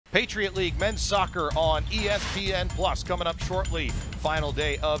Patriot League Men's Soccer on ESPN Plus coming up shortly. Final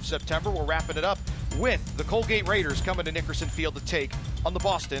day of September. We're wrapping it up with the Colgate Raiders coming to Nickerson Field to take on the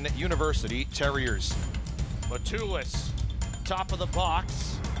Boston University Terriers. Matulis, top of the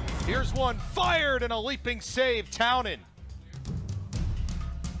box. Here's one fired and a leaping save. Townin.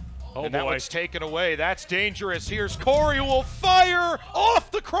 Oh, and that boy. one's taken away. That's dangerous. Here's Corey who will fire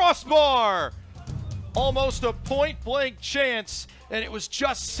off the crossbar. Almost a point-blank chance, and it was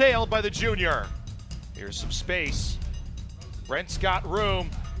just sailed by the junior. Here's some space. Brent's got room.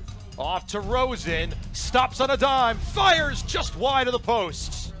 Off to Rosen. Stops on a dime. Fires just wide of the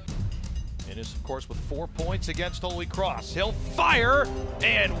posts. And is, of course, with 4 points against Holy Cross. He'll fire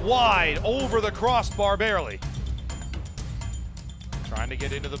and wide over the crossbar barely. Trying to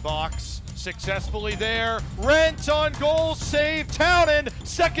get into the box. Successfully there. Rent on goal. Save. Townin.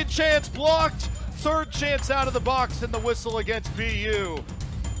 Second chance blocked. Third chance out of the box and the whistle against BU.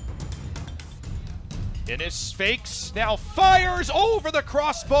 Innis fakes, now fires over the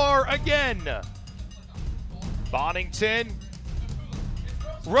crossbar again. Bonington.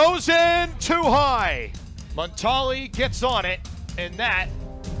 Rosen too high. Montali gets on it, and that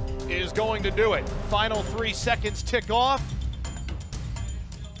is going to do it. Final 3 seconds tick off.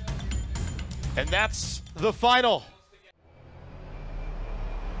 And that's the final.